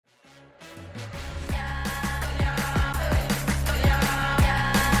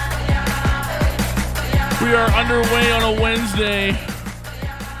We are underway on a Wednesday.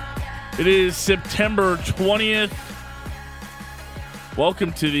 It is September 20th.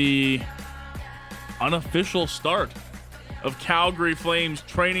 Welcome to the unofficial start of Calgary Flames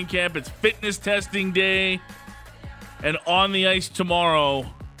training camp. It's fitness testing day. And on the ice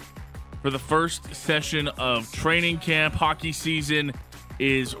tomorrow for the first session of training camp. Hockey season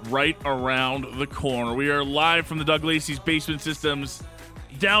is right around the corner. We are live from the Doug Lacey's Basement Systems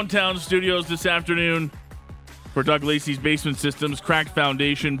downtown studios this afternoon for Doug Lacey's Basement Systems, cracked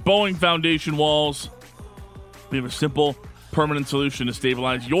foundation, Boeing foundation walls. We have a simple, permanent solution to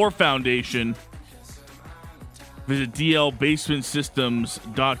stabilize your foundation. Visit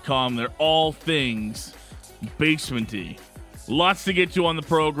dlbasementsystems.com. They're all things basementy. Lots to get to on the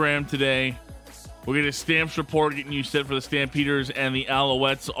program today. We'll get a Stamps report getting you set for the Stampeders and the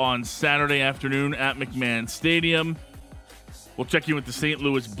Alouettes on Saturday afternoon at McMahon Stadium. We'll check in with the St.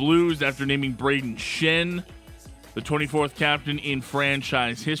 Louis Blues after naming Braden Shen the 24th captain in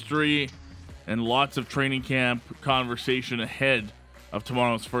franchise history, and lots of training camp conversation ahead of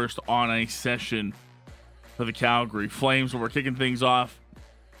tomorrow's first on-ice session for the Calgary Flames. We're kicking things off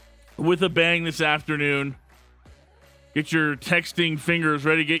with a bang this afternoon. Get your texting fingers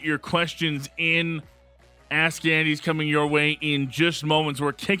ready. Get your questions in. Ask Andy's coming your way in just moments.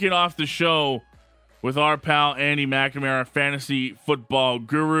 We're kicking off the show with our pal Andy McNamara, our fantasy football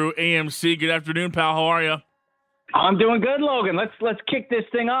guru. AMC, good afternoon, pal. How are you? I'm doing good, Logan. Let's kick this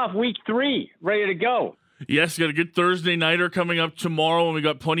thing off. Week 3, ready to go. Yes, got a good Thursday nighter coming up tomorrow, and we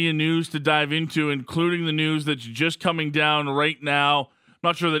got plenty of news to dive into, including the news that's just coming down right now. I'm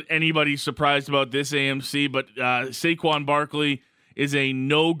not sure that anybody's surprised about this, AMC, but Saquon Barkley is a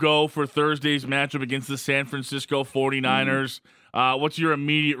no-go for Thursday's matchup against the San Francisco 49ers. What's your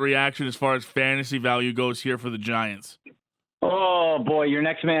immediate reaction as far as fantasy value goes here for the Giants? Oh, boy, your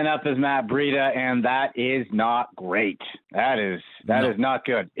next man up is Matt Breida, and that is not great. That is not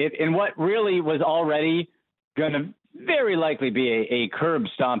good. And what really was already going to very likely be a curb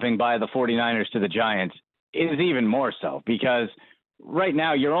stomping by the 49ers to the Giants is even more so, because right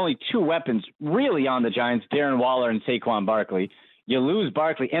now you're only two weapons really on the Giants, Darren Waller and Saquon Barkley. You lose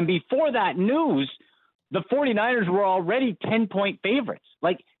Barkley. And before that news, the 49ers were already 10-point favorites.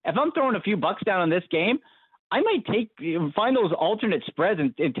 Like, if I'm throwing a few bucks down on this game, I might find those alternate spreads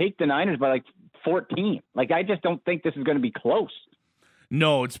and take the Niners by like 14. Like, I just don't think this is going to be close.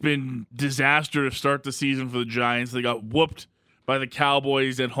 No, it's been disaster to start the season for the Giants. They got whooped by the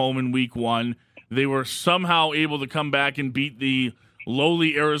Cowboys at home in week 1. They were somehow able to come back and beat the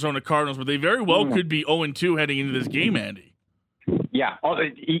lowly Arizona Cardinals, but they very well could be 0-2 heading into this game, Andy. Yeah,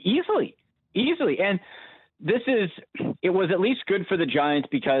 easily. And it was at least good for the Giants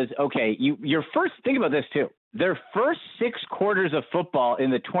because, okay, your first, think about this too. Their first 6 quarters of football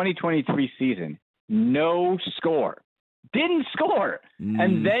in the 2023 season, no score. Didn't score.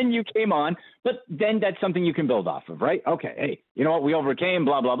 And then you came on, but then that's something you can build off of, right? Okay, hey, you know what? We overcame,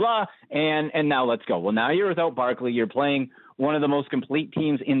 blah, blah, blah, and now let's go. Well, now you're without Barkley. You're playing one of the most complete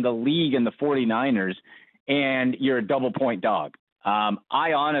teams in the league in the 49ers, and you're a double-point dog.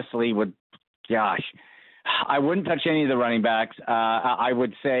 I honestly would, I wouldn't touch any of the running backs. I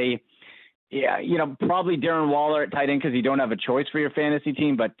would say, probably Darren Waller at tight end because you don't have a choice for your fantasy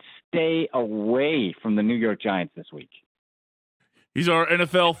team, but stay away from the New York Giants this week. He's our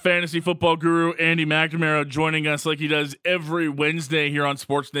NFL fantasy football guru, Andy McNamara, joining us like he does every Wednesday here on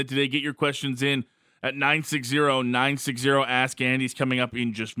Sportsnet Today. Get your questions in at 960-960. Ask Andy's coming up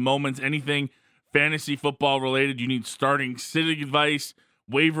in just moments. Anything fantasy football related, you need starting sitting advice,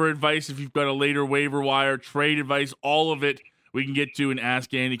 waiver advice if you've got a later waiver wire, trade advice, all of it we can get to and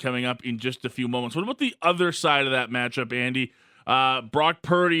Ask Andy coming up in just a few moments. What about the other side of that matchup, Andy? Brock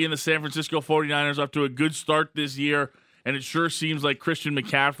Purdy and the San Francisco 49ers up to a good start this year, and it sure seems like Christian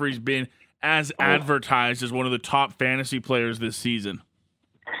McCaffrey's been as advertised as one of the top fantasy players this season.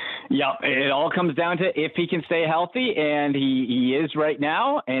 Yeah, it all comes down to if he can stay healthy, and he is right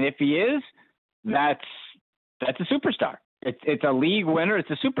now, and if he is, that's a superstar. It's a league winner. It's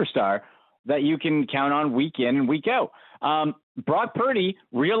a superstar that you can count on week in and week out. Brock Purdy,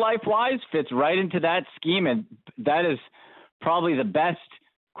 real life wise, fits right into that scheme, and that is probably the best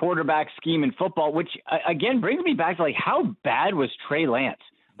quarterback scheme in football. Which again brings me back to like how bad was Trey Lance?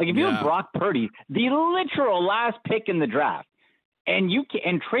 Like if you have Brock Purdy, the literal last pick in the draft, and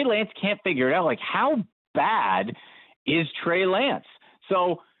Trey Lance can't figure it out. Like how bad is Trey Lance?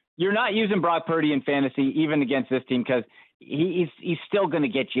 So you're not using Brock Purdy in fantasy even against this team because he's still going to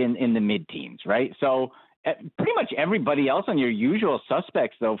get you in the mid-teens, right? So pretty much everybody else on your usual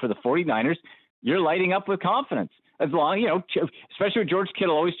suspects, though, for the 49ers, you're lighting up with confidence. as long, especially with George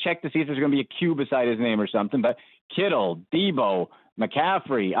Kittle, always check to see if there's going to be a Q beside his name or something. But Kittle, Debo,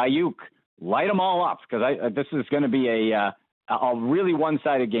 McCaffrey, Ayuk, light them all up because this is going to be a really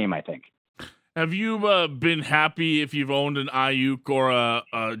one-sided game, I think. Have you been happy if you've owned an Ayuk or a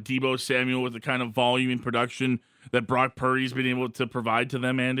Debo Samuel with the kind of volume and production that Brock Purdy's been able to provide to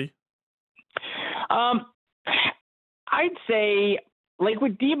them, Andy? I'd say, like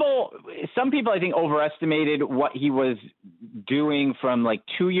with Debo, some people I think overestimated what he was doing from like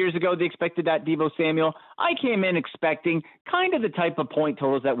 2 years ago. They expected that Debo Samuel. I came in expecting kind of the type of point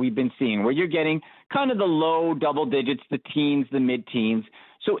totals that we've been seeing, where you're getting kind of the low double digits, the teens, the mid-teens.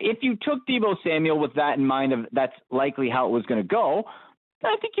 So if you took Debo Samuel with that in mind, that's likely how it was going to go,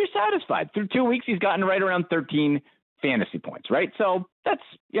 I think you're satisfied. Through 2 weeks, he's gotten right around 13 fantasy points, right? So that's,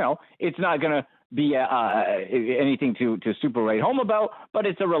 it's not going to be anything to super write home about, but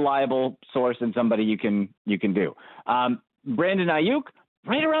it's a reliable source and somebody you can do. Brandon Ayuk,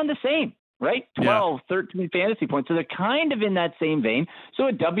 right around the same, right? 12, 13 fantasy points. So they're kind of in that same vein. So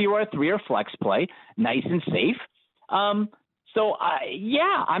a WR3 or flex play, nice and safe. So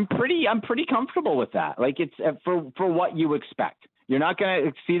I'm pretty comfortable with that. Like it's for what you expect. You're not going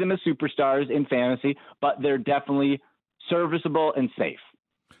to see them as superstars in fantasy, but they're definitely serviceable and safe.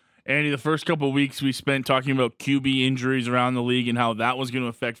 Andy, the first couple of weeks we spent talking about QB injuries around the league and how that was going to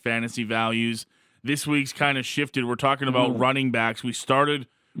affect fantasy values. This week's kind of shifted. We're talking about running backs. We started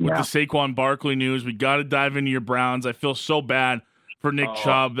with the Saquon Barkley news. We got to dive into your Browns. I feel so bad for Nick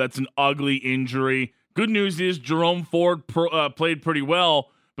Chubb. That's an ugly injury. Good news is Jerome Ford played pretty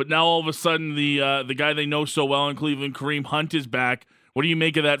well, but now all of a sudden the guy they know so well in Cleveland, Kareem Hunt, is back. What do you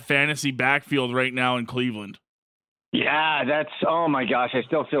make of that fantasy backfield right now in Cleveland? Yeah, oh my gosh, I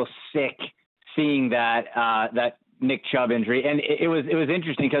still feel sick seeing that Nick Chubb injury. And it was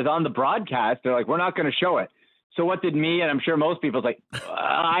interesting because on the broadcast, they're like, we're not going to show it. So what did me, and I'm sure most people's like,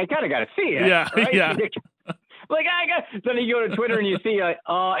 I kind of got to see it. Yeah, right? yeah. Like, then you go to Twitter and you see,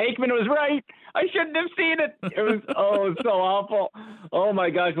 Aikman was right. I shouldn't have seen it. It was so awful. Oh my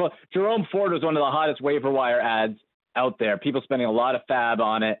gosh. Well, Jerome Ford was one of the hottest waiver wire ads out there. People spending a lot of fab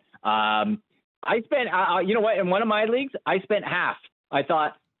on it. I spent, you know what? In one of my leagues, I spent half. I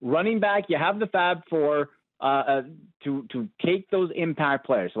thought running back, you have the fab for to take those impact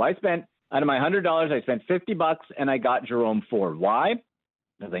players. So I spent out of my $100, I spent $50 and I got Jerome Ford. Why?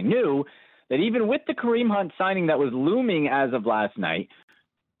 Because I knew that even with the Kareem Hunt signing that was looming as of last night,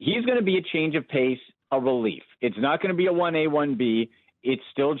 he's going to be a change of pace, a relief. It's not going to be a 1A, 1B. It's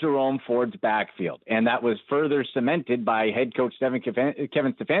still Jerome Ford's backfield. And that was further cemented by head coach Kevin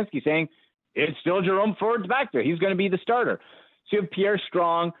Stefanski saying, it's still Jerome Ford's back there. He's going to be the starter. So you have Pierre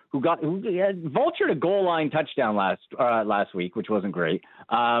Strong, who had vultured a goal line touchdown last week, which wasn't great.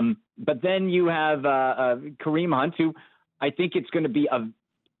 But then you have Kareem Hunt, who I think it's going to be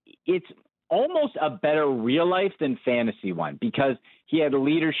it's almost a better real life than fantasy one because he had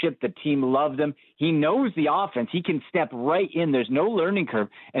leadership. The team loved him. He knows the offense. He can step right in. There's no learning curve.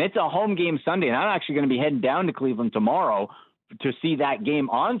 And it's a home game Sunday. And I'm actually going to be heading down to Cleveland tomorrow to see that game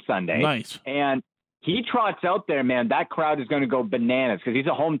on Sunday. Nice. And he trots out there, man. That crowd is going to go bananas because he's a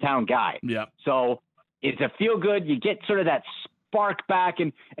hometown guy. Yeah. So it's a feel good. You get sort of that spark back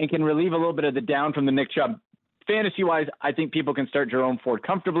and can relieve a little bit of the down from the Nick Chubb. Fantasy wise, I think people can start Jerome Ford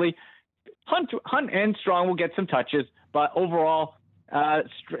comfortably. Hunt and Strong will get some touches, but overall,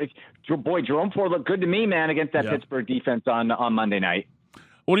 Jerome Ford looked good to me, man, against that Pittsburgh defense on Monday night.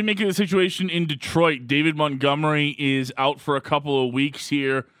 What do you make of the situation in Detroit? David Montgomery is out for a couple of weeks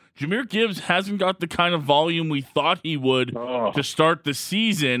here. Jahmyr Gibbs hasn't got the kind of volume we thought he would to start the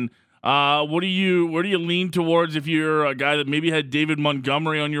season. What do you lean towards if you're a guy that maybe had David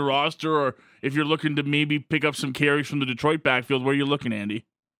Montgomery on your roster, or if you're looking to maybe pick up some carries from the Detroit backfield? Where are you looking, Andy?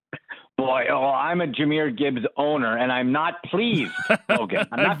 Boy, I'm a Jahmyr Gibbs owner, and I'm not pleased, Logan.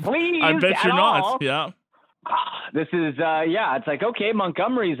 I'm not pleased. I bet you're all. not. Yeah. This is, it's like, okay,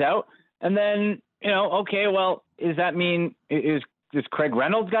 Montgomery's out. And then, okay, well, does that mean is Craig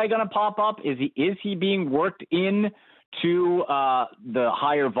Reynolds guy going to pop up? Is he being worked in to the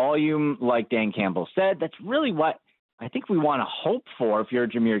higher volume, like Dan Campbell said? That's really what I think we want to hope for if you're a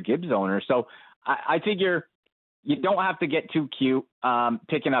Jahmyr Gibbs owner. So I figure you don't have to get too cute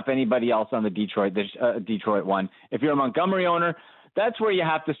picking up anybody else on the Detroit one. If you're a Montgomery owner, that's where you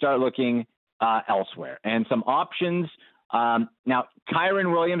have to start looking elsewhere. And some options. Now,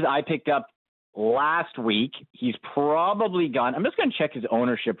 Kyren Williams, I picked up last week. He's probably gone. I'm just going to check his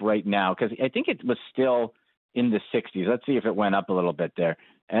ownership right now because I think it was still in the 60s. Let's see if it went up a little bit there.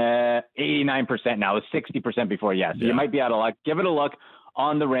 89% now. It was 60% before. Yes, You might be out of luck. Give it a look.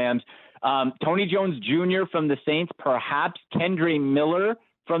 on the Rams. Tony Jones Jr. from the Saints, perhaps Kendre Miller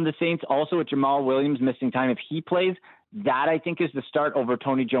from the Saints, also with Jamal Williams missing time if he plays. That, I think, is the start over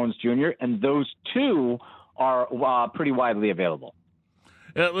Tony Jones Jr., and those two are pretty widely available.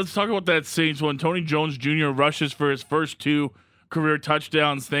 Yeah, let's talk about that Saints one. Tony Jones Jr. rushes for his first 2 career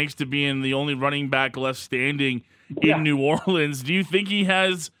touchdowns thanks to being the only running back left standing in New Orleans. Do you think he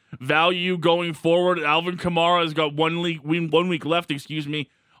has value going forward? Alvin Kamara has got 1 week left,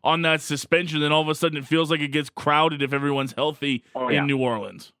 on that suspension, and all of a sudden it feels like it gets crowded if everyone's healthy in New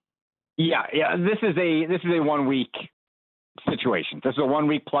Orleans. Yeah. This is a 1 week situation. This is a 1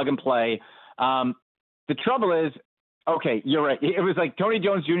 week plug and play. The trouble is, okay, you're right. It was like Tony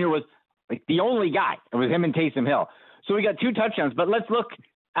Jones Jr. was like the only guy. It was him and Taysom Hill. So we got 2 touchdowns, but let's look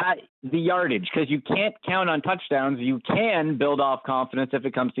at the yardage, because you can't count on touchdowns. You can build off confidence if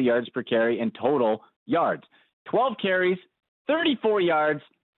it comes to yards per carry and total yards. 12 carries, 34 yards,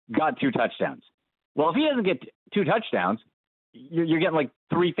 got 2 touchdowns. Well, if he doesn't get 2 touchdowns, you're getting like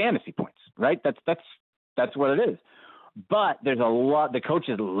 3 fantasy points, right? That's what it is. But there's a lot. The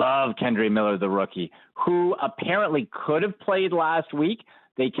coaches love Kendre Miller, the rookie, who apparently could have played last week.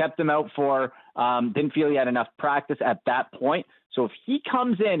 They kept him out for didn't feel he had enough practice at that point. So if he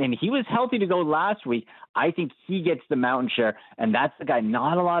comes in and he was healthy to go last week, I think he gets the mountain share, and that's the guy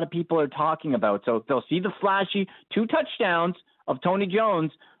not a lot of people are talking about. So they'll see the flashy 2 touchdowns of Tony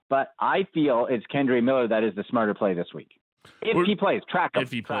Jones, but I feel it's Kendre Miller that is the smarter play this week. If he plays, track him.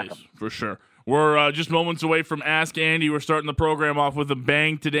 If he plays, for sure. We're just moments away from Ask Andy. We're starting the program off with a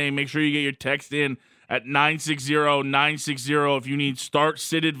bang today. Make sure you get your text in at 960-960. If you need start,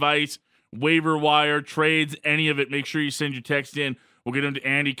 sit advice, waiver wire, trades, any of it, make sure you send your text in. We'll get into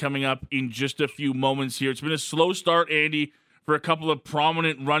Andy coming up in just a few moments here. It's been a slow start, Andy, for a couple of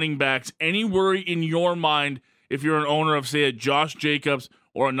prominent running backs. Any worry in your mind if you're an owner of, say, a Josh Jacobs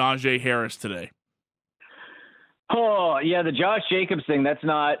or a Najee Harris today? Oh, yeah, the Josh Jacobs thing, that's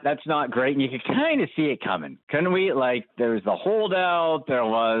not great. And you could kind of see it coming, couldn't we? Like, there's the holdout, there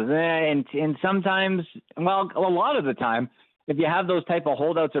was, and sometimes, well, a lot of the time, if you have those type of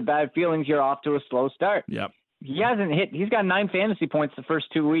holdouts or bad feelings, you're off to a slow start. Yep. He hasn't hit. He's got 9 fantasy points the first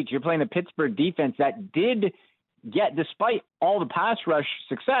 2 weeks. You're playing a Pittsburgh defense that did get, despite all the pass rush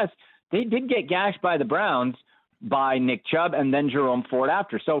success, they did get gashed by the Browns by Nick Chubb and then Jerome Ford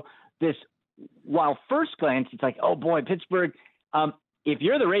after. So this, while first glance, it's like, oh boy, Pittsburgh. If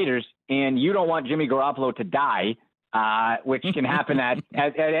you're the Raiders and you don't want Jimmy Garoppolo to die, which can happen at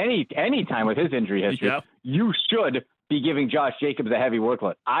any time with his injury history, you should be giving Josh Jacobs a heavy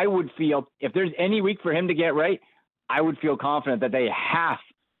workload. I would feel, if there's any week for him to get right, I would feel confident that they have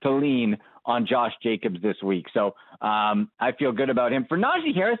to lean on Josh Jacobs this week. So I feel good about him. For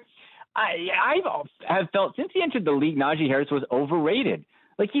Najee Harris, I have felt since he entered the league, Najee Harris was overrated.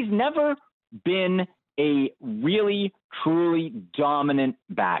 Like, he's never been a really, truly dominant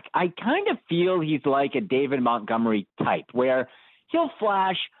back. I kind of feel he's like a David Montgomery type, where he'll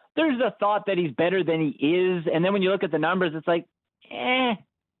flash. There's a thought that he's better than he is, and then when you look at the numbers, it's like,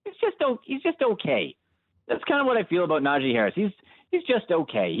 he's just okay. That's kind of what I feel about Najee Harris. He's just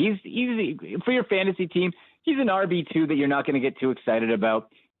okay. He's for your fantasy team, he's an RB2 that you're not going to get too excited about.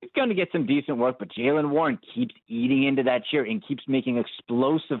 He's going to get some decent work, but Jaylen Warren keeps eating into that chair and keeps making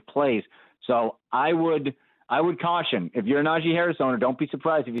explosive plays. So I would caution, if you're a Najee Harris owner, don't be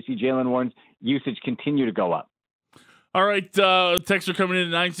surprised if you see Jaylen Warren's usage continue to go up. All right, texts are coming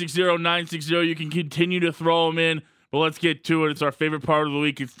in at 960-960. You can continue to throw them in, but let's get to it. It's our favorite part of the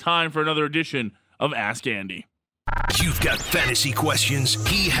week. It's time for another edition of Ask Andy. You've got fantasy questions.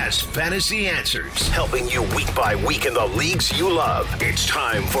 He has fantasy answers, helping you week by week in the leagues you love. It's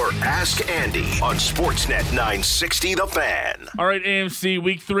time for Ask Andy on Sportsnet 960 The Fan. All right, AMC,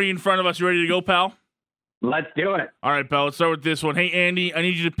 week 3 in front of us. You ready to go, pal? Let's do it. All right, pal, let's start with this one. Hey, Andy, I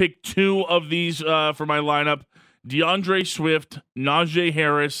need you to pick 2 of these for my lineup. DeAndre Swift, Najee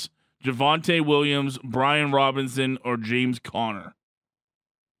Harris, Javonte Williams, Brian Robinson, or James Conner.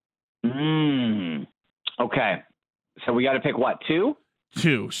 Okay. So we got to pick what, 2?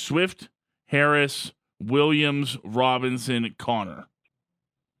 2. Swift, Harris, Williams, Robinson, Conner.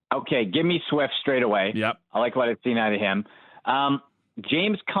 Okay, give me Swift straight away. Yep. I like what I've seen out of him.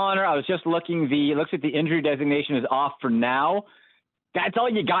 James Conner, I was just looking. Looks like the injury designation is off for now. That's all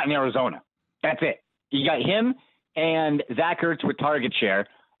you got in Arizona. That's it. You got him and Zach Ertz with target share.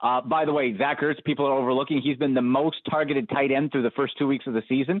 By the way, Zach Ertz, people are overlooking. He's been the most targeted tight end through the first 2 weeks of the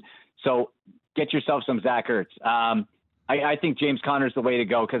season. So get yourself some Zach Ertz. I think James Conner's the way to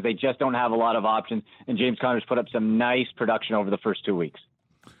go because they just don't have a lot of options, and James Conner's put up some nice production over the first 2 weeks.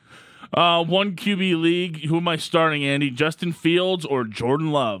 One QB league. Who am I starting, Andy? Justin Fields or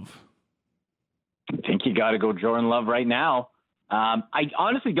Jordan Love? I think you got to go Jordan Love right now. I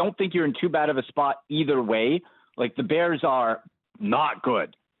honestly don't think you're in too bad of a spot either way. Like, the Bears are not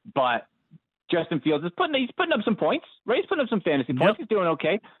good, but Justin Fields he's putting up some points, right? He's putting up some fantasy points. Yep. He's doing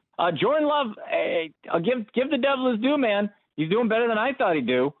okay. Jordan Love, I'll give the devil his due, man. He's doing better than I thought he'd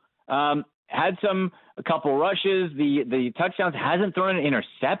do. Had a couple rushes, the touchdowns, hasn't thrown an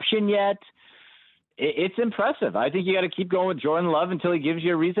interception yet. It's impressive. I think you got to keep going with Jordan Love until he gives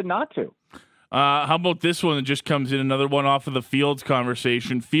you a reason not to. How about this one that just comes in, another one off of the Fields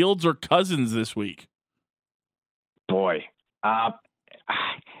conversation? Fields or Cousins this week? Boy,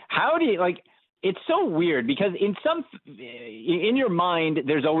 how do you, like, it's so weird because in your mind,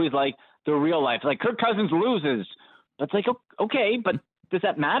 there's always like the real life, like Kirk Cousins loses. It's like, okay, but does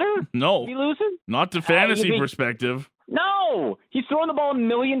that matter? No, if he loses? Not to fantasy perspective. No, he's throwing the ball a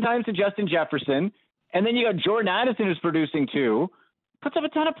million times to Justin Jefferson. And then you got Jordan Addison who's producing too. Puts up a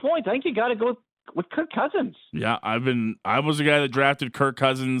ton of points. I think you got to go with Kirk Cousins. Yeah, I was the guy that drafted Kirk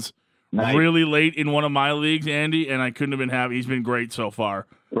Cousins really late in one of my leagues, Andy, and I couldn't have been happy. He's been great so far.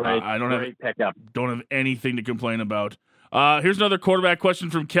 Right. I don't have anything to complain about. Here's another quarterback question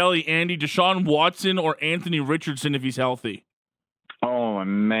from Kelly. Andy, Deshaun Watson or Anthony Richardson if he's healthy? Oh,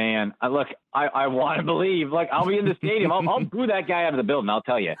 man. I want to believe. Like, I'll be in the stadium. I'll boo that guy out of the building, I'll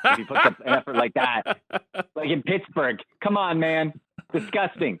tell you, if he puts up an effort like that. Like in Pittsburgh. Come on, man.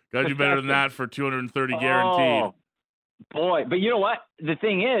 Disgusting. Got to do better than that for 230 guaranteed. Oh, boy. But you know what? The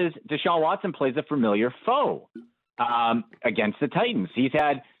thing is, Deshaun Watson plays a familiar foe against the Titans.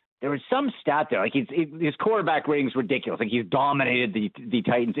 There was some stat there. Like, his quarterback rating's ridiculous. Like, he's dominated the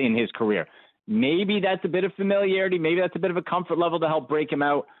Titans in his career. Maybe that's a bit of familiarity. Maybe that's a bit of a comfort level to help break him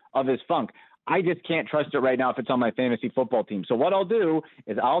out of his funk. I just can't trust it right now if it's on my fantasy football team. So what I'll do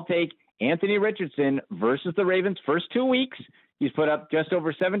is I'll take Anthony Richardson versus the Ravens first 2 weeks. He's put up just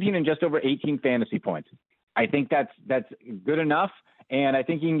over 17 and just over 18 fantasy points. I think that's good enough, and I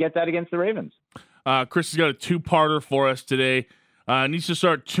think you can get that against the Ravens. Chris has got a two-parter for us today. Needs to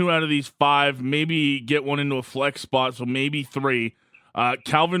start 2 out of these 5, maybe get one into a flex spot, so maybe 3.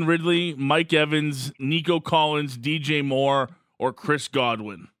 Calvin Ridley, Mike Evans, Nico Collins, DJ Moore, or Chris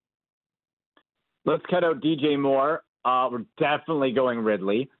Godwin? Let's cut out DJ Moore. We're definitely going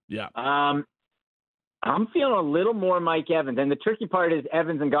Ridley. Yeah. I'm feeling a little more Mike Evans. And the tricky part is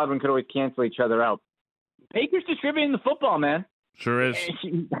Evans and Godwin could always cancel each other out. Baker's distributing the football, man. Sure is.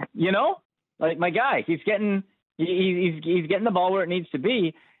 You know? Like, my guy, he's getting the ball where it needs to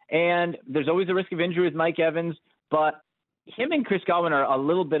be. And there's always a risk of injury with Mike Evans. But him and Chris Godwin are a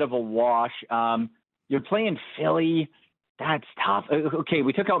little bit of a wash. You're playing Philly. That's tough. Okay,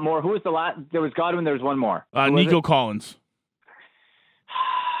 we took out Moore. Who was the last? There was Godwin. There was one more. Nico Collins.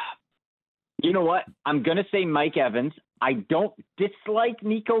 You know what? I'm going to say Mike Evans. I don't dislike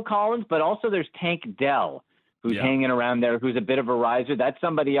Nico Collins, but also there's Tank Dell, who's hanging around there, who's a bit of a riser. That's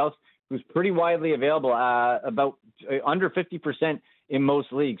somebody else who's pretty widely available, about under 50% in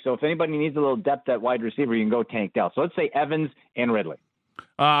most leagues. So if anybody needs a little depth at wide receiver, you can go Tank Dell. So let's say Evans and Ridley.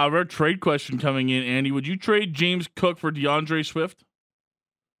 Our trade question coming in, Andy. Would you trade James Cook for DeAndre Swift?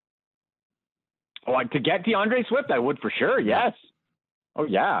 Oh, to get DeAndre Swift, I would for sure, yes. Oh,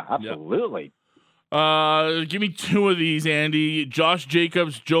 yeah, absolutely. Give me 2 of these, Andy. Josh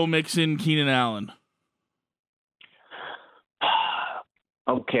Jacobs, Joe Mixon, Keenan Allen.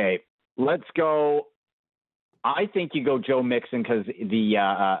 Okay, let's go. I think you go Joe Mixon because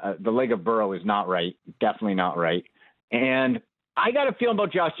the leg of Burrow is not right. Definitely not right. And I got a feeling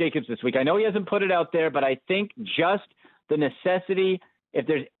about Josh Jacobs this week. I know he hasn't put it out there, but I think just the necessity, if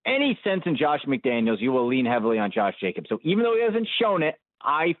there's any sense in Josh McDaniels, you will lean heavily on Josh Jacobs. So even though he hasn't shown it,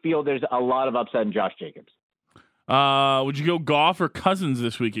 I feel there's a lot of upside in Josh Jacobs. Would you go Goff or Cousins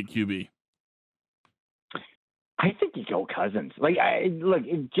this week at QB? I think you go Cousins. Like, look,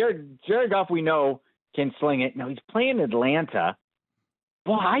 Jared Goff, we know, can sling it. No, he's playing Atlanta.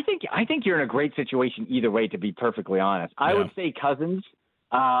 Well, I think you're in a great situation either way, to be perfectly honest. I would say Cousins,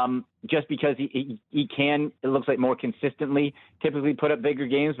 just because he can, it looks like, more consistently typically put up bigger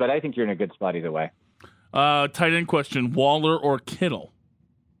games, but I think you're in a good spot either way. Tight end question, Waller or Kittle?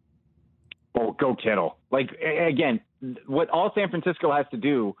 Oh, go Kittle. Like, again, what all San Francisco has to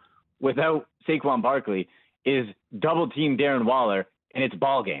do without Saquon Barkley is double team Darren Waller, and it's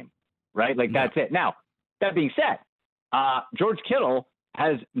ball game, right? Like, that's it. Now, that being said, George Kittle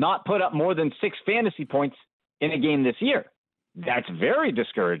has not put up more than 6 fantasy points in a game this year. That's very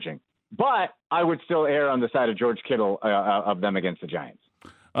discouraging. But I would still err on the side of George Kittle of them against the Giants.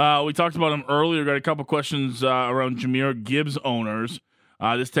 We talked about him earlier. Got a couple questions around Jahmyr Gibbs owners.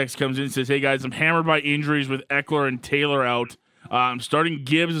 This text comes in and says, "Hey guys, I'm hammered by injuries with Eckler and Taylor out. I'm starting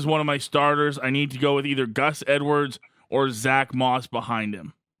Gibbs as one of my starters. I need to go with either Gus Edwards or Zach Moss behind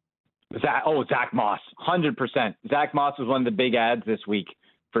him." Zach Moss, 100%. Zach Moss was one of the big ads this week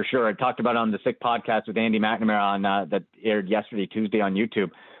for sure. I talked about it on the Sick podcast with Andy McNamara on that aired yesterday, Tuesday on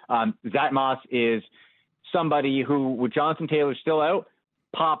YouTube. Zach Moss is somebody who, with Jonathan Taylor still out,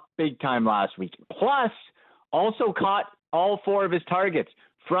 popped big time last week. Plus, also caught all 4 of his targets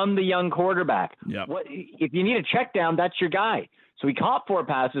from the young quarterback. Yep. If you need a check down, that's your guy. So he caught 4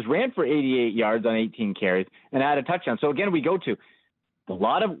 passes, ran for 88 yards on 18 carries, and had a touchdown. So again, we go to a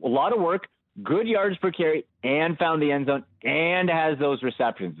lot of work, good yards per carry, and found the end zone, and has those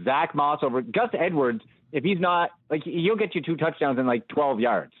receptions. Zach Moss over Gus Edwards. If he's not, he'll get you 2 touchdowns and 12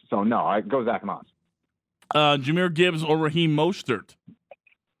 yards. So no, I go Zach Moss. Jahmyr Gibbs or Raheem Mostert?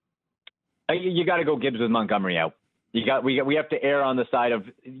 You got to go Gibbs with Montgomery out. We have to err on the side of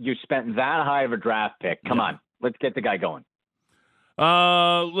you spent that high of a draft pick. Come on, let's get the guy going.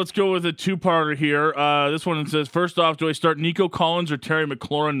 Let's go with a 2-parter here. This one says, first off, do I start Nico Collins or Terry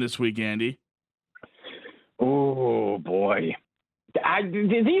McLaurin this week, Andy? Oh, boy.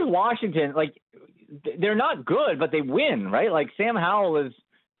 These Washington, they're not good, but they win, right? Sam Howell is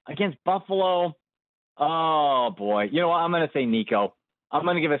against Buffalo. Oh, boy. You know what? I'm going to say Nico. I'm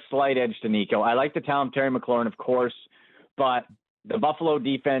going to give a slight edge to Nico. I like the talent Terry McLaurin, of course, but the Buffalo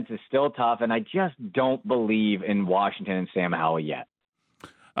defense is still tough, and I just don't believe in Washington and Sam Howell yet.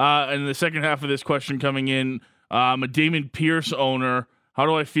 And the second half of this question coming in, I'm a Damon Pierce owner. How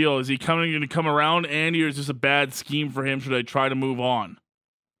do I feel? Is he going to come around, Andy, or is this a bad scheme for him? Should I try to move on?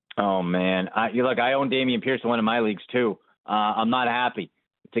 Oh, man. I own Dameon Pierce in one of my leagues, too. I'm not happy.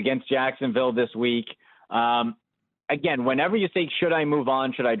 It's against Jacksonville this week. Again, whenever you say, should I move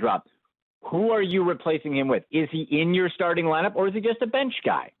on, should I drop? Who are you replacing him with? Is he in your starting lineup, or is he just a bench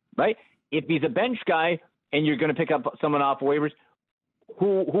guy, right? If he's a bench guy and you're going to pick up someone off waivers,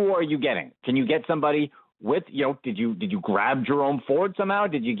 who are you getting? Can you get somebody with, did you grab Jerome Ford somehow?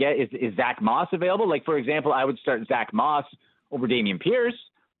 Did you get, is Zach Moss available? For example, I would start Zach Moss over Dameon Pierce,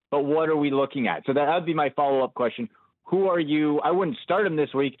 but what are we looking at? So that would be my follow-up question. Who are you? I wouldn't start him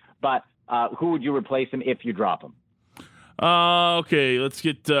this week, but who would you replace him if you drop him? Okay, let's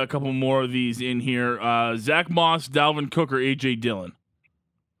get a couple more of these in here. Zach Moss, Dalvin Cook, or A.J. Dillon?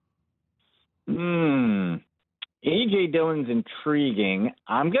 A.J. Dillon's intriguing.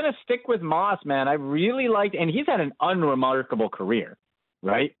 I'm going to stick with Moss, man. I really liked, and he's had an unremarkable career,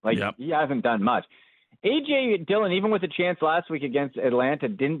 right? He hasn't done much. A.J. Dillon, even with a chance last week against Atlanta,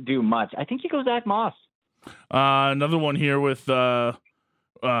 didn't do much. I think you go Zach Moss. Another one here with Zach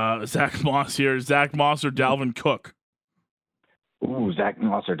Moss here. Zach Moss or Dalvin Cook? Ooh, Zach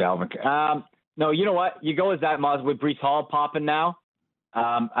Moss or Dalvin Cook. No, you know what? You go with Zach Moss with Breece Hall popping now.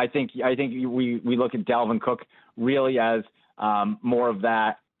 I think we look at Dalvin Cook really as more of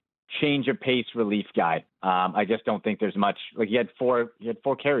that change of pace relief guy. I just don't think there's much. He had 4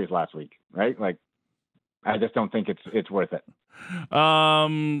 carries last week, right? I just don't think it's worth it.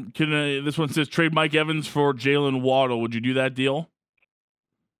 This one says trade Mike Evans for Jalen Waddle. Would you do that deal?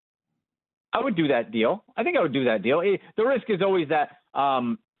 I would do that deal. I think I would do that deal. The risk is always that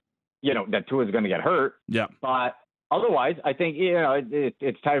that Tua is going to get hurt. Yeah, but otherwise, I think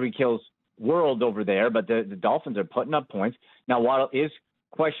it's Tyreek Hill's world over there. But the Dolphins are putting up points now. Waddle is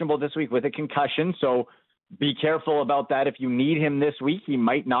questionable this week with a concussion, so be careful about that. If you need him this week, he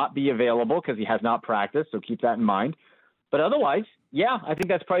might not be available because he has not practiced. So keep that in mind. But otherwise, yeah, I think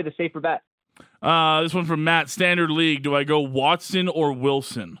that's probably the safer bet. This one from Matt, Standard League. Do I go Watson or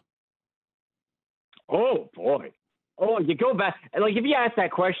Wilson? Oh, boy. Oh, you go back. If you asked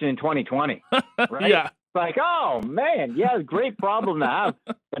that question in 2020, right? Yeah. Oh, man, yeah, great problem to have.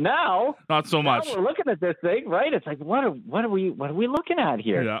 But now, not so much. We're looking at this thing, right? It's what are we looking at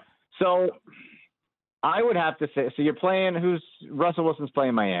here? Yeah. So I would have to say, so you're playing, Russell Wilson's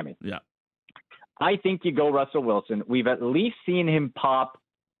playing Miami. Yeah. I think you go Russell Wilson. We've at least seen him pop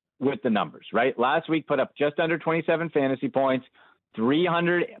with the numbers, right? Last week put up just under 27 fantasy points,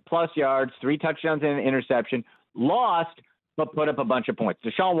 300-plus yards, 3 touchdowns and an interception. Lost, but put up a bunch of points.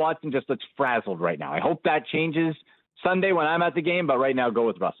 Deshaun Watson just looks frazzled right now. I hope that changes Sunday when I'm at the game, but right now go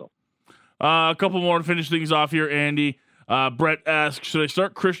with Russell. A couple more to finish things off here, Andy. Brett asks, should I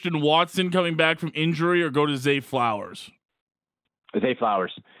start Christian Watson coming back from injury or go to Zay Flowers? Zay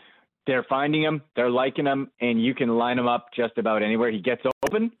Flowers. They're finding him, they're liking him, and you can line him up just about anywhere. He gets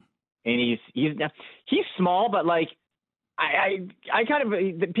open, and he's small, but I kind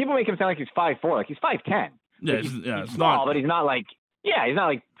of people make him sound like he's 5'4", he's 5'10". Yeah, he's it's small, not, but he's not he's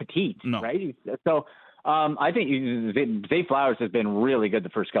not petite, no. right? So I think Zay Flowers has been really good the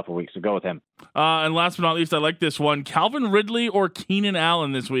first couple of weeks, so go with him. And last but not least, I like this one. Calvin Ridley or Keenan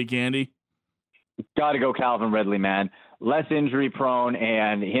Allen this week, Andy? Got to go Calvin Ridley, man. Less injury prone,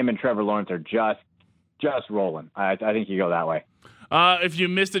 and him and Trevor Lawrence are just rolling. I think you go that way. If you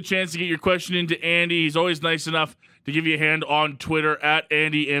missed a chance to get your question into Andy, he's always nice enough to give you a hand on Twitter at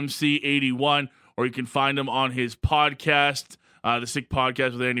AndyMC81, or you can find him on his podcast, The Sick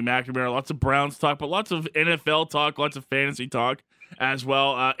Podcast with Andy McNamara. Lots of Browns talk, but lots of NFL talk, lots of fantasy talk as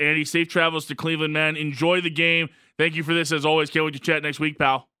well. Andy, safe travels to Cleveland, man. Enjoy the game. Thank you for this, as always. Can't wait to chat next week,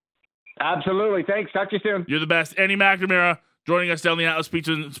 pal. Absolutely. Thanks. Talk to you soon. You're the best. Andy McNamara joining us down the Atlas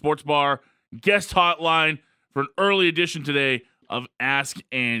Pizza and Sports Bar guest hotline for an early edition today of Ask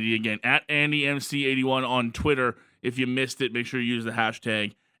Andy. Again, at AndyMC81 on Twitter. If you missed it, make sure you use the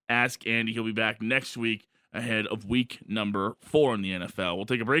hashtag Ask Andy. He'll be back next week ahead of week number 4 in the NFL. We'll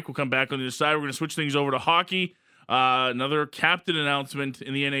take a break. We'll come back on the other side. We're going to switch things over to hockey. Another captain announcement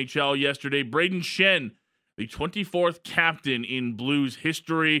in the NHL yesterday. Brayden Schenn, the 24th captain in Blues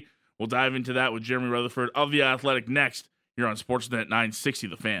history. We'll dive into that with Jeremy Rutherford of The Athletic next here on Sportsnet 960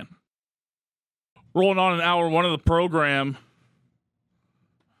 The Fan. Rolling on in hour 1 of the program.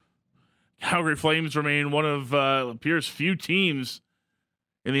 Calgary Flames remain one of, appears, few teams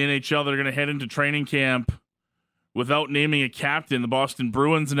in the NHL that are going to head into training camp without naming a captain. The Boston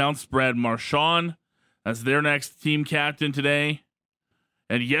Bruins announced Brad Marchand as their next team captain today.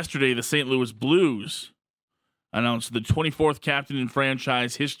 And yesterday, the St. Louis Blues announced the 24th captain in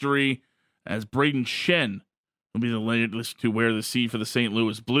franchise history as Brayden Schenn will be the latest to wear the C for the St.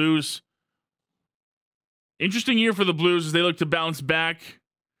 Louis Blues. Interesting year for the Blues as they look to bounce back.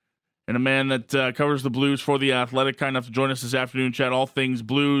 And a man that covers the Blues for The Athletic, kind enough to join us this afternoon, chat all things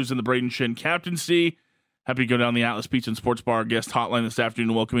Blues and the Brayden Schenn captaincy. Happy to go down the Atlas Pizza and Sports Bar guest hotline this afternoon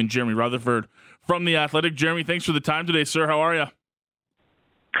to welcome in Jeremy Rutherford from The Athletic. Jeremy, thanks for the time today, sir. How are you?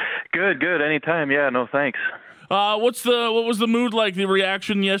 Good. Anytime. Yeah, no, thanks. What was the mood like, the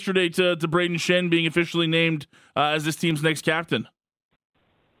reaction yesterday to Brayden Schenn being officially named as this team's next captain?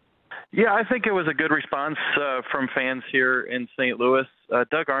 Yeah, I think it was a good response from fans here in St. Louis.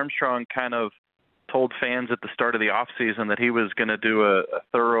 Doug Armstrong kind of told fans at the start of the offseason that he was going to do a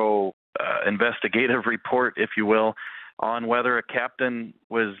thorough investigative report, if you will, on whether a captain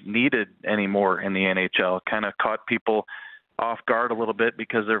was needed anymore in the NHL. Kind of caught people off guard a little bit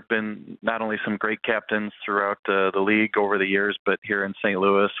because there have been not only some great captains throughout the league over the years, but here in St.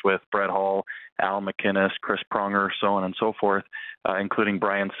 Louis with Brett Hull, Al MacInnis, Chris Pronger, so on and so forth, including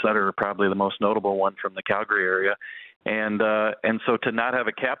Brian Sutter, probably the most notable one from the Calgary area. And so to not have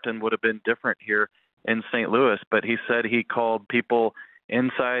a captain would have been different here in St. Louis. But he said he called people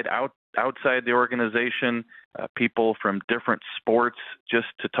outside the organization, people from different sports, just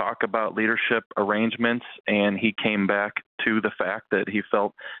to talk about leadership arrangements. And he came back to the fact that he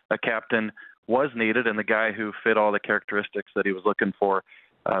felt a captain was needed, and the guy who fit all the characteristics that he was looking for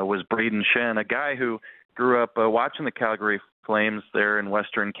was Brayden Schenn, a guy who grew up watching the Calgary Flames there in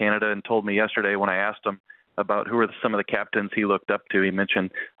Western Canada, and told me yesterday when I asked him about who are some of the captains he looked up to. He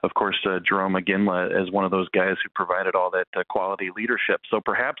mentioned, of course, Jarome Iginla as one of those guys who provided all that quality leadership. So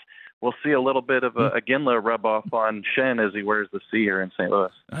perhaps we'll see a little bit of Iginla rub off on Schenn as he wears the C here in St.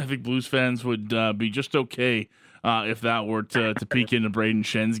 Louis. I think Blues fans would be just okay if that were to peek into Brayden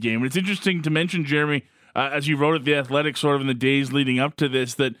Schenn's game. And it's interesting to mention, Jeremy, as you wrote at The Athletic sort of in the days leading up to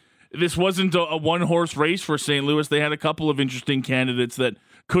this, that this wasn't a one-horse race for St. Louis. They had a couple of interesting candidates that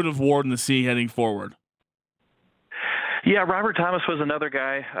could have worn the C heading forward. Yeah, Robert Thomas was another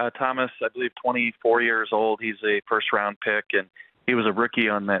guy. Thomas, I believe, 24 years old. He's a first-round pick, and he was a rookie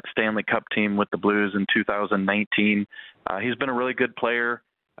on that Stanley Cup team with the Blues in 2019. He's been a really good player,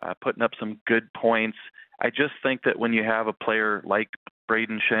 putting up some good points. I just think that when you have a player like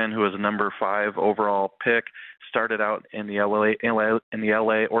Brayden Schenn, who was a number 5 overall pick, started out in the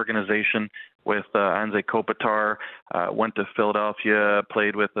LA organization with Anze Kopitar, went to Philadelphia,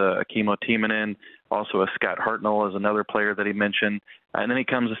 played with Kimmo Timonen, also a Scott Hartnell is another player that he mentioned. And then he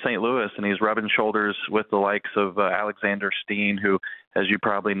comes to St. Louis, and he's rubbing shoulders with the likes of Alexander Steen, who, as you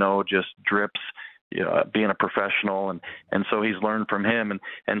probably know, just drips being a professional. And so he's learned from him.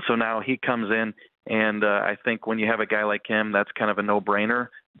 And so now he comes in, and I think when you have a guy like him, that's kind of a no-brainer.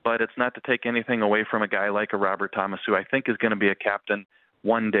 But it's not to take anything away from a guy like a Robert Thomas, who I think is going to be a captain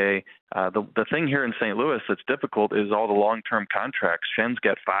one day. The thing here in St. Louis that's difficult is all the long-term contracts. Schenn's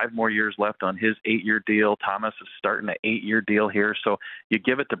got 5 more years left on his 8-year deal. Thomas is starting an 8-year deal here. So you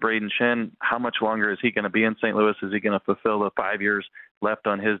give it to Brayden Schenn, how much longer is he going to be in St. Louis? Is he going to fulfill the 5 years left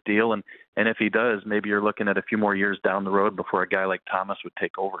on his deal? And if he does, maybe you're looking at a few more years down the road before a guy like Thomas would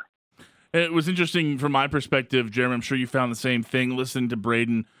take over. It was interesting from my perspective, Jeremy. I'm sure you found the same thing listening to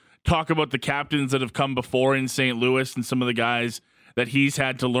Braden talk about the captains that have come before in St. Louis and some of the guys that he's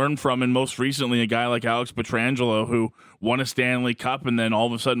had to learn from. And most recently, a guy like Alex Pietrangelo, who won a Stanley Cup and then all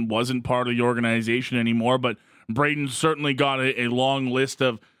of a sudden wasn't part of the organization anymore. But Braden certainly got a long list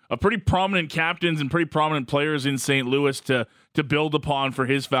of pretty prominent captains and pretty prominent players in St. Louis to build upon for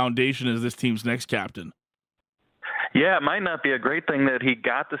his foundation as this team's next captain. Yeah, it might not be a great thing that he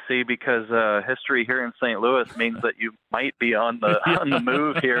got to see because history here in St. Louis means that you might be on the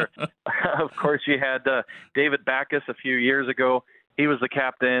move here. Of course, you had David Backes a few years ago. He was the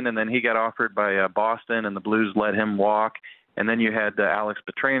captain, and then he got offered by Boston, and the Blues let him walk. And then you had Alex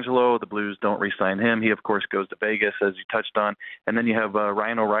Pietrangelo. The Blues don't re-sign him. He, of course, goes to Vegas, as you touched on. And then you have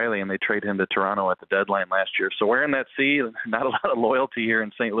Ryan O'Reilly, and they trade him to Toronto at the deadline last year. So we're in that sea. Not a lot of loyalty here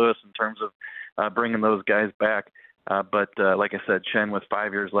in St. Louis in terms of bringing those guys back. But like I said, Schenn with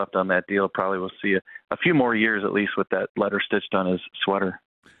 5 years left on that deal probably will see a few more years at least with that letter stitched on his sweater.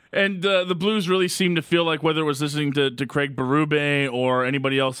 And the Blues really seem to feel like, whether it was listening to Craig Berube or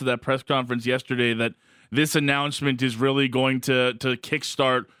anybody else at that press conference yesterday, that this announcement is really going to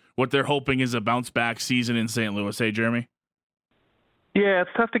kickstart what they're hoping is a bounce-back season in St. Louis. Hey, Jeremy? Yeah, it's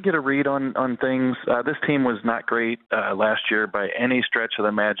tough to get a read on things. This team was not great last year by any stretch of the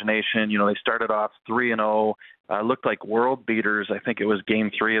imagination. You know, they started off 3-0, looked like world beaters. I think it was Game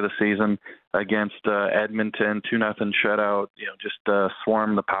 3 of the season against Edmonton, 2-0 shutout. You know, just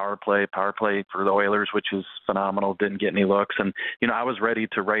swarmed the power play for the Oilers, which is phenomenal. Didn't get any looks, and you know, I was ready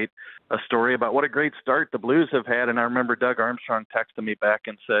to write a story about what a great start the Blues have had. And I remember Doug Armstrong texted me back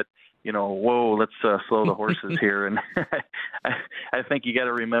and said, you know, whoa, let's slow the horses here. And I think you got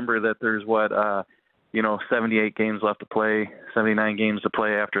to remember that there's 78 games left to play, 79 games to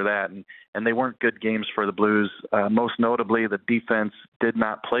play after that. And they weren't good games for the Blues. Most notably, the defense did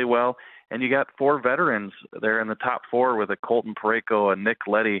not play well. And you got 4 veterans there in the top 4 with a Colton Parayko, a Nick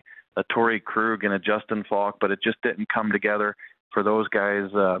Leddy, a Torrey Krug, and a Justin Falk, but it just didn't come together for those guys.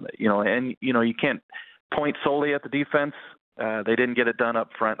 You can't point solely at the defense. They didn't get it done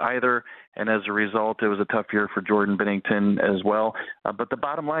up front either, and as a result, it was a tough year for Jordan Binnington as well. But the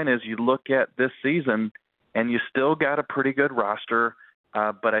bottom line is you look at this season, and you still got a pretty good roster,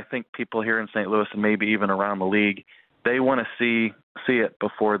 but I think people here in St. Louis and maybe even around the league, they want to see it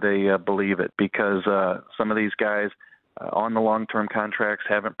before they believe it, because some of these guys on the long-term contracts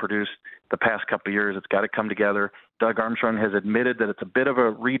haven't produced the past couple of years. It's got to come together. Doug Armstrong has admitted that it's a bit of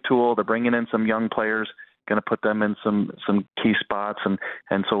a retool. They're bringing in some young players, going to put them in some key spots,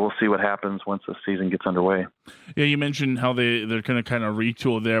 and so we'll see what happens once the season gets underway. Yeah, you mentioned how they're going to kind of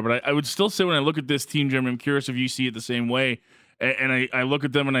retool there, but I would still say when I look at this team, Jeremy, I'm curious if you see it the same way, and I look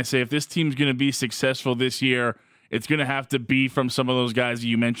at them and I say, if this team's going to be successful this year, it's going to have to be from some of those guys that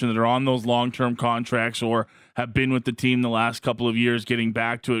you mentioned that are on those long-term contracts or have been with the team the last couple of years getting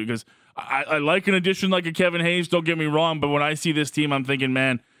back to it, because I like an addition like a Kevin Hayes, don't get me wrong, but when I see this team, I'm thinking,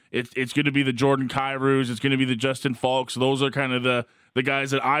 man, it's going to be the Jordan Kyrous, it's going to be the Justin Falks. Those are kind of the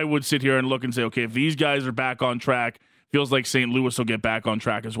guys that I would sit here and look and say, okay, if these guys are back on track, feels like St. Louis will get back on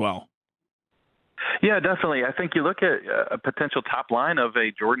track as well. Yeah, definitely. I think you look at a potential top line of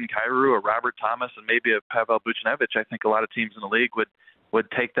a Jordan Kyrou, a Robert Thomas, and maybe a Pavel Buchnevich. I think a lot of teams in the league would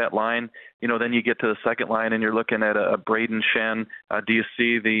take that line. You know, then you get to the second line and you're looking at a Braden Schenn. Do you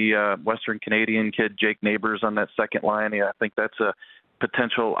see the Western Canadian kid Jake Neighbors on that second line? Yeah, I think that's a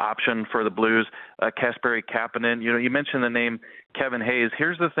potential option for the Blues. Kasperi Kapanen, you know, you mentioned the name Kevin Hayes.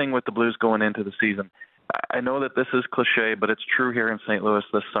 Here's the thing with the Blues going into the season. I know that this is cliche, but it's true here in St. Louis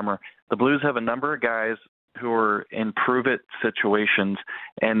this summer. The Blues have a number of guys who are in prove-it situations,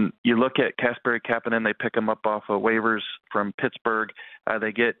 and you look at Kasperi Kapanen, they pick him up off of waivers from Pittsburgh.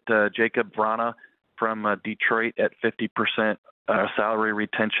 They get Jacob Vrana from Detroit at 50% salary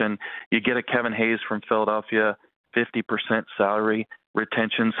retention. You get a Kevin Hayes from Philadelphia, 50% salary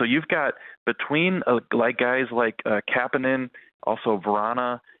retention. So you've got between like guys like Kapanen, also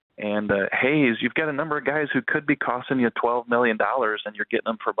Vrana, and Hayes, you've got a number of guys who could be costing you $12 million, and you're getting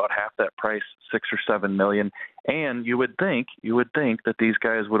them for about half that price, $6 or $7 million. And you would think that these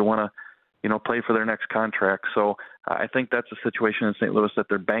guys would want to, you know, play for their next contract. So I think that's a situation in St. Louis that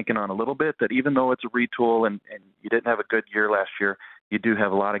they're banking on a little bit, that even though it's a retool and you didn't have a good year last year, you do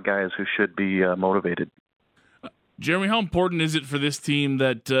have a lot of guys who should be motivated. Jeremy, how important is it for this team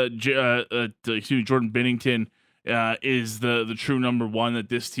that Jordan Binnington is the true number one that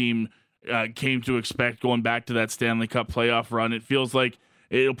this team came to expect going back to that Stanley Cup playoff run? It feels like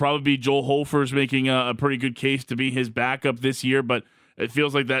it'll probably be Joel Hofer's making a pretty good case to be his backup this year, but it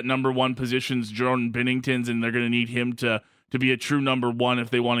feels like that number one position's Jordan Binnington's, and they're going to need him to to be a true number one if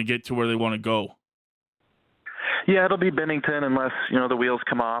they want to get to where they want to go? Yeah, it'll be Binnington unless, the wheels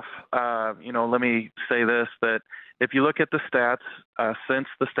come off. Let me say this, that if you look at the stats since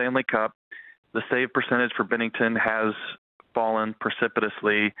the Stanley Cup, the save percentage for Binnington has fallen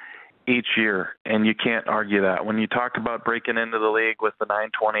precipitously each year, and you can't argue that. When you talk about breaking into the league with the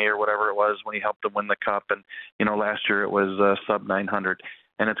 920 or whatever it was when he helped them win the Cup, and, last year it was sub 900,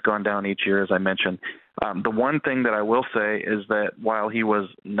 and it's gone down each year, as I mentioned. The one thing that I will say is that while he was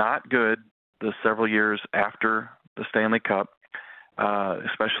not good the several years after the Stanley Cup,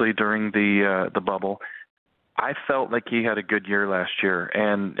 especially during the bubble, I felt like he had a good year last year.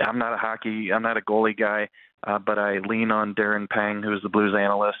 And I'm not a goalie guy, but I lean on Darren Pang, who was the Blues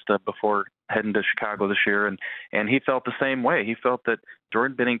analyst before heading to Chicago this year, and he felt the same way. He felt that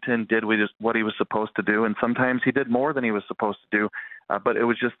Jordan Binnington did what he was supposed to do, and sometimes he did more than he was supposed to do. But it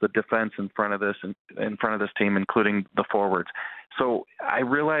was just the defense in front of this team, including the forwards. So I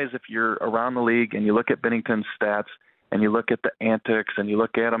realize if you're around the league and you look at Binnington's stats and you look at the antics and you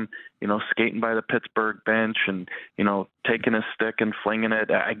look at him, skating by the Pittsburgh bench and, taking his stick and flinging it,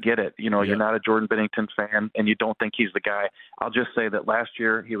 I get it. You're not a Jordan Binnington fan and you don't think he's the guy. I'll just say that last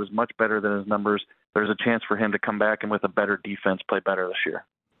year he was much better than his numbers. There's a chance for him to come back and with a better defense play better this year.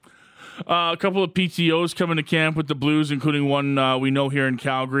 A couple of PTOs coming to camp with the Blues, including one we know here in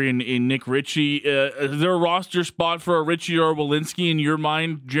Calgary in Nick Ritchie. Is there a roster spot for a Ritchie or a Welinski in your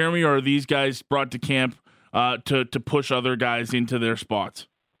mind, Jeremy, or are these guys brought to camp to push other guys into their spots?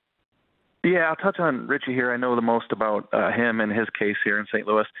 Yeah, I'll touch on Ritchie here. I know the most about him and his case here in St.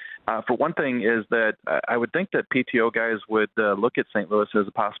 Louis. For one thing is that I would think that PTO guys would look at St. Louis as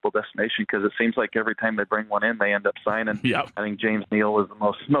a possible destination because it seems like every time they bring one in, they end up signing. Yeah. I think James Neal was the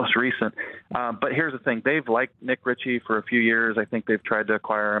most recent. But here's the thing. They've liked Nick Ritchie for a few years. I think they've tried to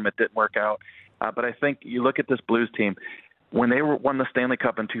acquire him. It didn't work out. But I think you look at this Blues team. When they won the Stanley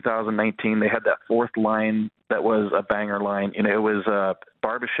Cup in 2019, they had that fourth line that was a banger line. It was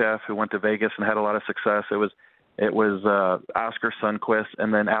Barbashev, who went to Vegas and had a lot of success. It was Oscar Sundqvist,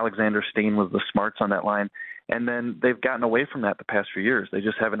 and then Alexander Steen was the smarts on that line. And then they've gotten away from that the past few years. They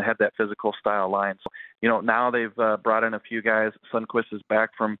just haven't had that physical style line. So, now they've brought in a few guys. Sundqvist is back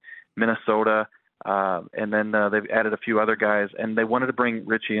from Minnesota, and then they've added a few other guys, and they wanted to bring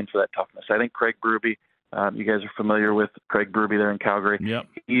Ritchie in for that toughness. I think Craig Berube, you guys are familiar with Craig Berube there in Calgary. Yep.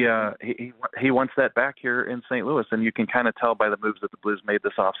 He wants that back here in St. Louis, and you can kind of tell by the moves that the Blues made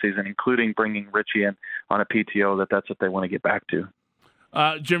this offseason, including bringing Ritchie in on a PTO, that that's what they want to get back to.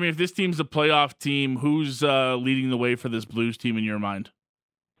 Jeremy, if this team's a playoff team, who's leading the way for this Blues team in your mind?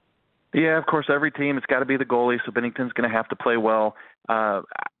 Yeah, of course, every team, it's got to be the goalie, so Binnington's going to have to play well.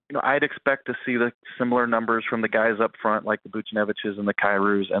 I'd expect to see the similar numbers from the guys up front, like the Buchneviches and the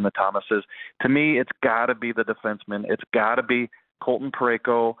Kyrous and the Thomases. To me, it's got to be the defensemen. It's got to be Colton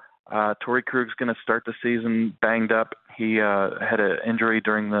Parayko. Torrey Krug's going to start the season banged up. He had an injury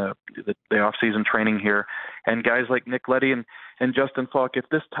during the off-season training here. And guys like Nick Leddy and Justin Falk, if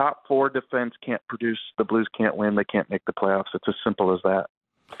this top four defense can't produce, the Blues can't win. They can't make the playoffs. It's as simple as that.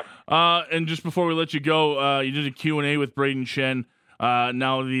 And just before we let you go, you did a Q&A with Brayden Schenn.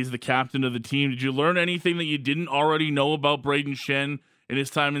 Now that he's the captain of the team. Did you learn anything that you didn't already know about Brayden Schenn in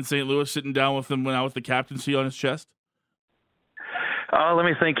his time in St. Louis, sitting down with him now with the captaincy on his chest? Let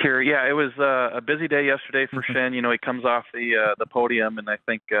me think here. Yeah, it was a busy day yesterday for Schenn. He comes off the podium, and I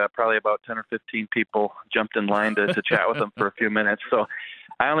think probably about 10 or 15 people jumped in line to chat with him for a few minutes. So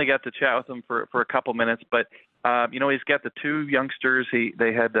I only got to chat with him for a couple minutes, but he's got the two youngsters.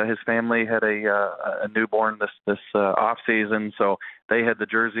 They had his family had a newborn this off season, so they had the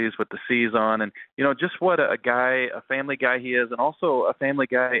jerseys with the C's on, and just what a family guy he is, and also a family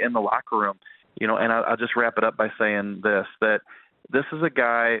guy in the locker room. And I'll just wrap it up by saying that this is a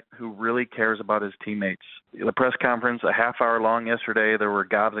guy who really cares about his teammates. The press conference, a half hour long yesterday, there were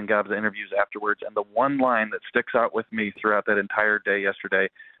gobs and gobs of interviews afterwards, and the one line that sticks out with me throughout that entire day yesterday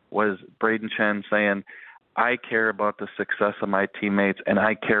was Brayden Schenn saying, I care about the success of my teammates, and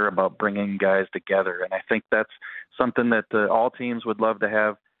I care about bringing guys together. And I think that's something that all teams would love to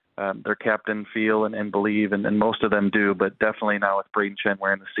have their captain feel and believe, and most of them do. But definitely now with Brayden Schenn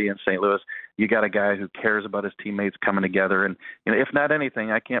wearing the C in St. Louis, you got a guy who cares about his teammates coming together. And if not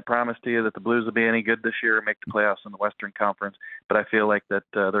anything, I can't promise to you that the Blues will be any good this year or make the playoffs in the Western Conference, but I feel like that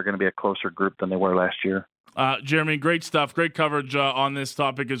they're going to be a closer group than they were last year. Jeremy, great stuff. Great coverage on this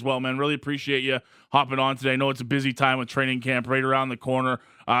topic as well, man. Really appreciate you hopping on today. I know it's a busy time with training camp right around the corner.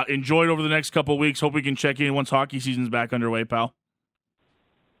 Enjoy it over the next couple of weeks. Hope we can check in once hockey season's back underway, pal.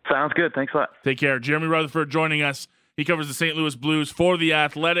 Sounds good. Thanks a lot. Take care. Jeremy Rutherford joining us. He covers the St. Louis Blues for The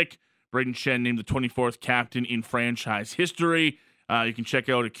Athletic. Brayden Schenn named the 24th captain in franchise history. You can check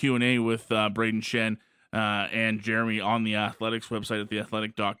out a Q&A with Brayden Schenn and Jeremy on the Athletics website at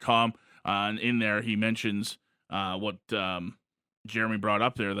theathletic.com. And in there, he mentions what Jeremy brought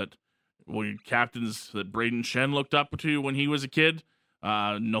up there, that captains that Brayden Schenn looked up to when he was a kid,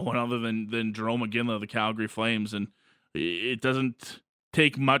 no one other than Jarome Iginla of the Calgary Flames. And it doesn't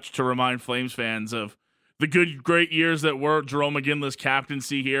take much to remind Flames fans of the great years that were Jarome Iginla's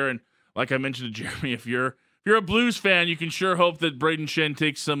captaincy here. And like I mentioned to Jeremy, if you're a Blues fan, you can sure hope that Brayden Schenn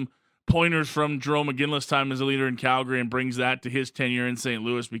takes some pointers from Jarome Iginla's time as a leader in Calgary and brings that to his tenure in St.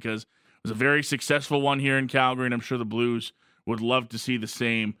 Louis, because it was a very successful one here in Calgary, and I'm sure the Blues would love to see the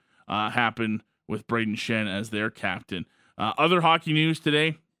same happen with Brayden Schenn as their captain. Other hockey news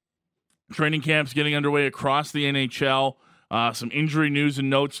today: training camps getting underway across the NHL. Some injury news and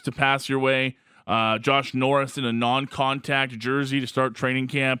notes to pass your way. Josh Norris in a non-contact jersey to start training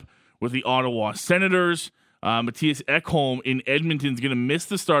camp with the Ottawa Senators. Matthias Ekholm in Edmonton is going to miss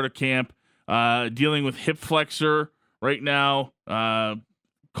the start of camp, dealing with hip flexor right now,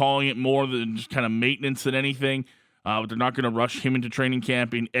 calling it more than just kind of maintenance than anything. But they're not going to rush him into training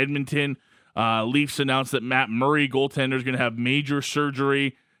camp in Edmonton. Leafs announced that Matt Murray, goaltender, is going to have major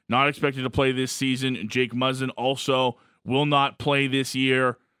surgery, not expected to play this season. Jake Muzzin also will not play this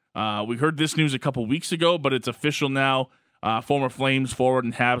year. We heard this news a couple weeks ago, but it's official now. Former Flames forward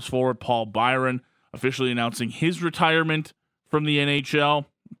and Habs forward Paul Byron officially announcing his retirement from the NHL.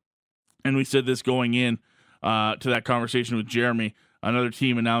 And we said this going in to that conversation with Jeremy. Another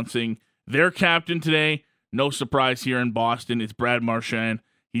team announcing their captain today. No surprise here in Boston. It's Brad Marchand.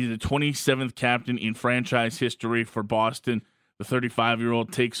 He's the 27th captain in franchise history for Boston. The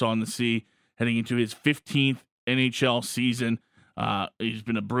 35-year-old takes on the sea, heading into his 15th NHL season. He's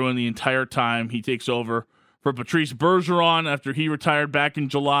been a Bruin the entire time. He takes over for Patrice Bergeron after he retired back in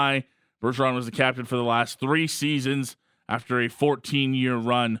July. Bergeron was the captain for the last 3 seasons after a 14-year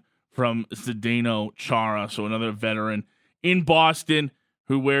run from Zdeno Chara. So another veteran in Boston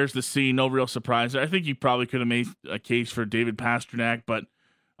who wears the C. No real surprise. I think you probably could have made a case for David Pastrnak, but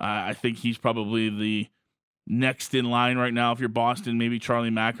I think he's probably the next in line right now if you're Boston. Maybe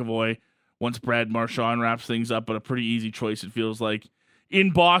Charlie McAvoy once Brad Marchand wraps things up, but a pretty easy choice it feels like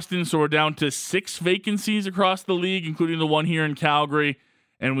in Boston. So we're down to 6 vacancies across the league, including the one here in Calgary.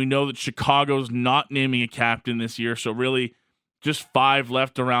 And we know that Chicago's not naming a captain this year. So really just 5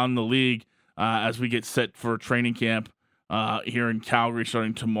 left around the league as we get set for training camp here in Calgary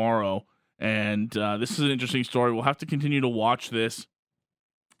starting tomorrow. And this is an interesting story. We'll have to continue to watch this.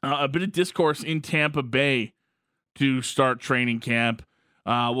 A bit of discourse in Tampa Bay to start training camp.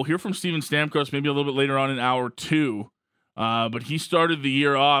 We'll hear from Steven Stamkos maybe a little bit later on in hour 2. But he started the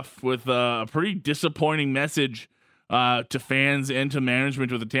year off with a pretty disappointing message to fans and to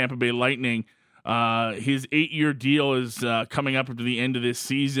management with the Tampa Bay Lightning. His 8-year deal is coming up to the end of this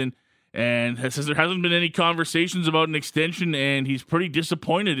season, and says there hasn't been any conversations about an extension, and he's pretty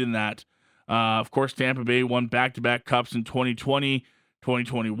disappointed in that. Of course, Tampa Bay won back-to-back cups in 2020,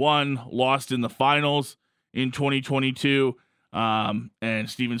 2021, lost in the finals in 2022, and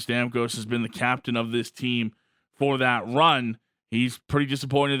Steven Stamkos has been the captain of this team for that run. He's pretty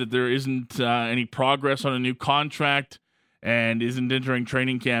disappointed that there isn't any progress on a new contract and isn't entering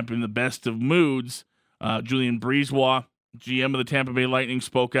training camp in the best of moods. Julien Brisebois, GM of the Tampa Bay Lightning,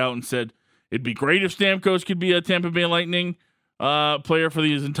 spoke out and said it'd be great if Stamkos could be a Tampa Bay Lightning player for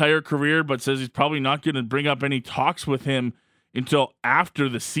his entire career, but says he's probably not going to bring up any talks with him until after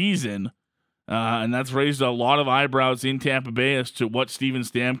the season. And that's raised a lot of eyebrows in Tampa Bay as to what Steven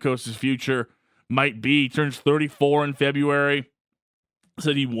Stamkos' future might be. He turns 34 in February.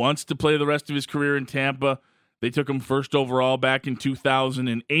 Said he wants to play the rest of his career in Tampa. They took him first overall back in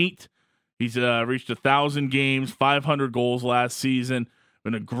 2008. He's reached 1,000 games, 500 goals last season.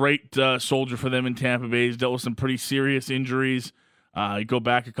 Been a great soldier for them in Tampa Bay. He's dealt with some pretty serious injuries. You go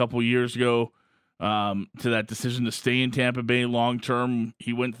back a couple years ago to that decision to stay in Tampa Bay long term.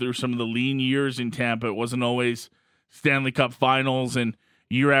 He went through some of the lean years in Tampa. It wasn't always Stanley Cup finals and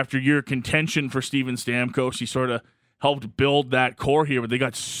year after year contention for Steven Stamkos. He sort of helped build that core here, but they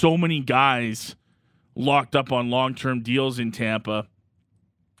got so many guys locked up on long-term deals in Tampa.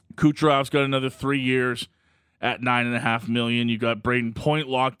 Kucherov's got another 3 years at $9.5 million. You got Braden Point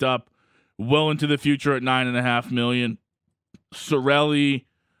locked up well into the future at $9.5 million. Cirelli,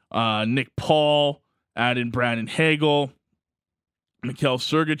 Nick Paul, add in Brandon Hagel, Mikhail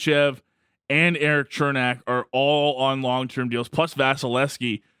Sergachev, and Eric Chernak are all on long-term deals, plus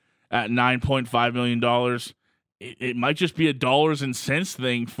Vasilevsky at $9.5 million. It might just be a dollars and cents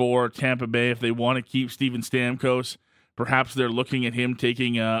thing for Tampa Bay if they want to keep Steven Stamkos perhaps they're looking at him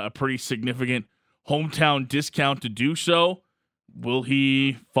taking a pretty significant hometown discount to do so. Will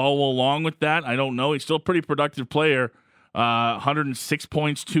he follow along with that? I don't know. He's still a pretty productive player. 106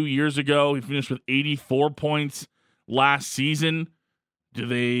 points 2 years ago. He finished with 84 points last season. Do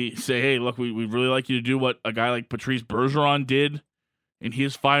they say, hey, look, we really like you to do what a guy like Patrice Bergeron did in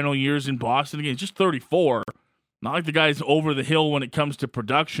his final years in Boston? Again, he's just 34. Not like the guy's over the hill when it comes to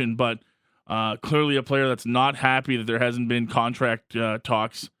production, but clearly a player that's not happy that there hasn't been contract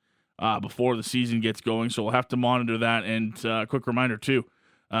talks before the season gets going. So we'll have to monitor that. And a quick reminder, too,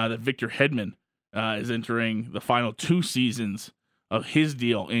 that Victor Hedman is entering the final 2 seasons of his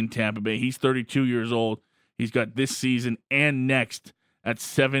deal in Tampa Bay. He's 32 years old. He's got this season and next at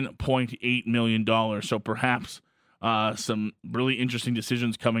 $7.8 million. So perhaps some really interesting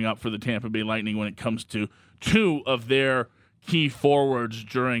decisions coming up for the Tampa Bay Lightning when it comes to 2 of their key forwards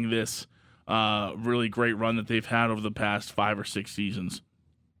during this really great run that they've had over the past 5 or 6 seasons.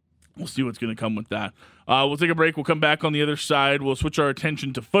 We'll see what's going to come with that. We'll take a break. We'll come back on the other side. We'll switch our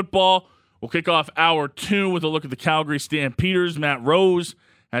attention to football. We'll kick off hour 2 with a look at the Calgary Stampeders. Matt Rose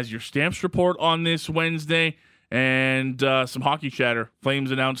has your Stamps report on this Wednesday, and some hockey chatter.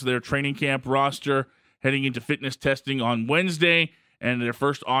 Flames announced their training camp roster heading into fitness testing on Wednesday, and their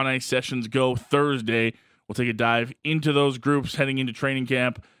first on-ice sessions go Thursday. We'll take a dive into those groups heading into training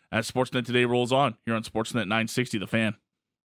camp as Sportsnet Today rolls on here on Sportsnet 960, The Fan.